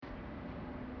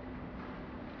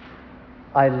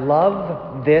I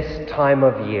love this time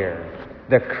of year.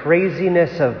 The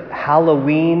craziness of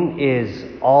Halloween is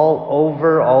all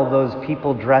over. All those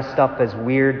people dressed up as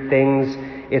weird things,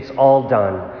 it's all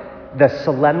done. The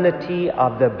solemnity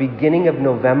of the beginning of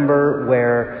November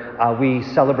where we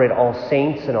celebrate All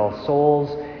Saints and All Souls.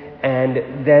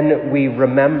 And then we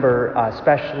remember,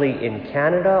 especially in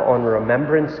Canada on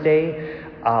Remembrance Day,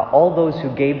 all those who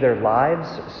gave their lives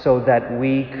so that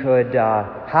we could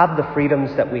have the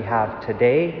freedoms that we have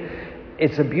today.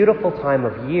 It's a beautiful time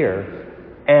of year.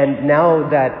 And now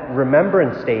that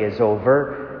Remembrance Day is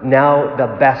over, now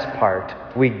the best part,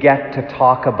 we get to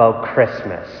talk about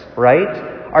Christmas,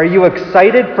 right? Are you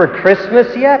excited for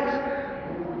Christmas yet?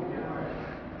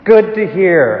 Good to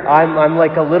hear. I'm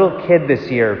like a little kid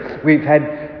this year.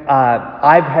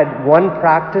 I've had one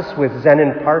practice with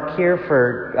Zenon Park here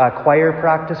for choir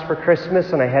practice for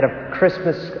Christmas, and I had a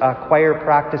Christmas choir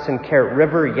practice in Carrot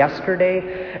River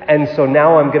yesterday, and so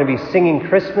now I'm going to be singing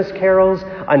Christmas carols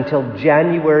until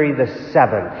January the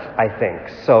 7th, I think.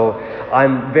 So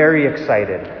I'm very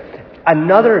excited.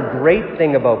 Another great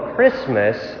thing about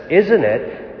Christmas, isn't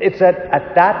it? It's that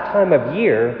at that time of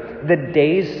year, the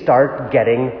days start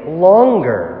getting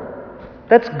longer.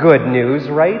 That's good news,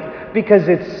 right? Because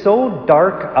it's so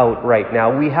dark out right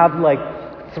now. We have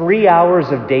like 3 hours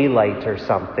of daylight or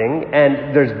something,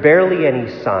 and there's barely any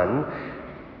sun.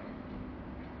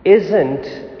 Isn't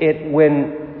it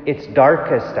when it's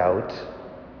darkest out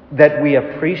that we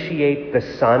appreciate the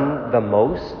sun the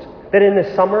most? That in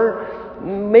the summer,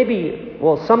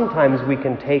 sometimes we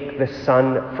can take the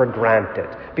sun for granted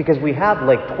because we have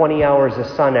like 20 hours of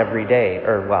sun every day.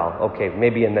 Or,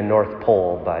 maybe in the North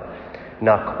Pole, but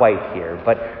not quite here.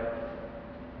 But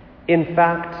in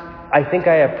fact, I think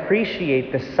I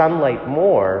appreciate the sunlight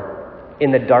more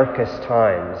in the darkest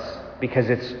times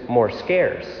because it's more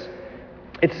scarce.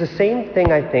 It's the same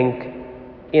thing, I think,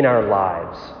 in our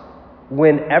lives.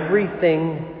 When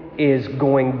everything is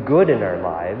going good in our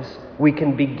lives, we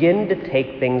can begin to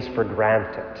take things for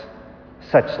granted,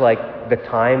 such like the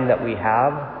time that we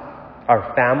have,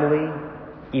 our family,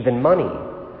 even money,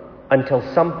 until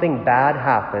something bad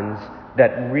happens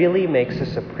that really makes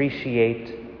us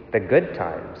appreciate the good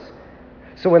times.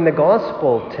 So in the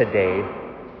gospel today,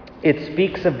 it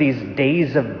speaks of these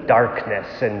days of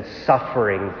darkness and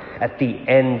suffering at the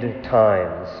end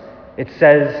times. It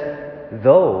says,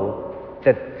 though,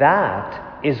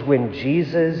 that is when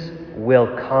Jesus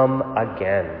will come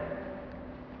again,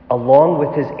 along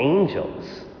with his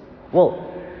angels.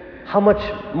 Well, how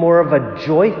much more of a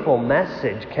joyful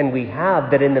message can we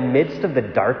have that in the midst of the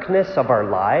darkness of our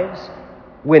lives,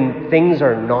 when things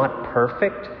are not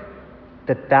perfect,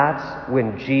 that's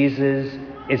when Jesus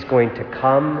is going to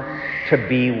come to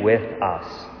be with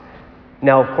us.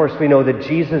 Now, of course, we know that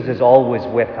Jesus is always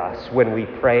with us. When we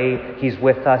pray, he's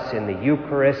with us in the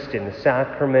Eucharist, in the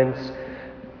sacraments.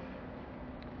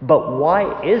 But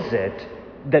why is it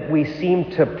that we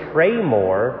seem to pray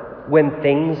more when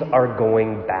things are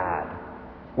going bad?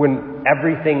 When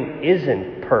everything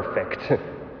isn't perfect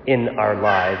in our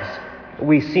lives?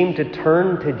 We seem to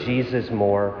turn to Jesus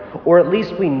more, or at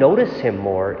least we notice him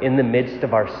more in the midst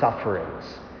of our sufferings.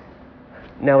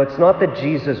 Now, it's not that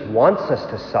Jesus wants us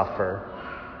to suffer,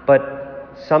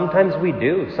 but sometimes we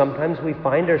do. Sometimes we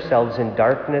find ourselves in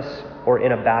darkness or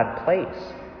in a bad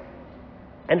place.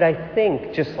 And I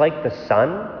think, just like the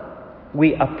sun,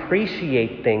 we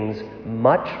appreciate things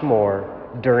much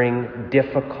more during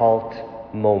difficult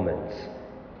moments.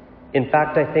 In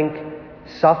fact, I think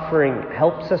suffering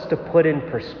helps us to put in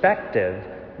perspective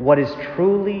what is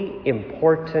truly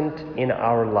important in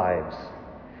our lives.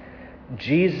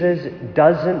 Jesus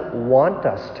doesn't want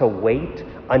us to wait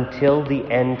until the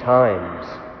end times,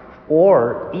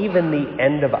 or even the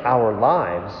end of our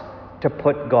lives, to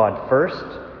put God first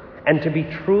and to be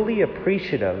truly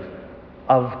appreciative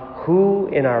of who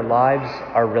in our lives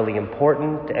are really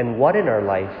important and what in our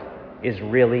life is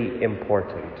really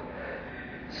important.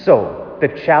 So, the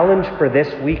challenge for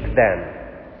this week then,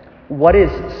 what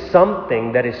is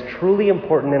something that is truly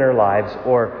important in our lives,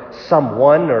 or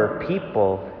someone or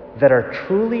people that are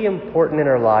truly important in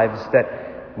our lives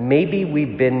that maybe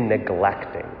we've been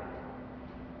neglecting?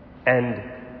 And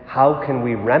how can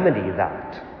we remedy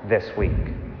that this week?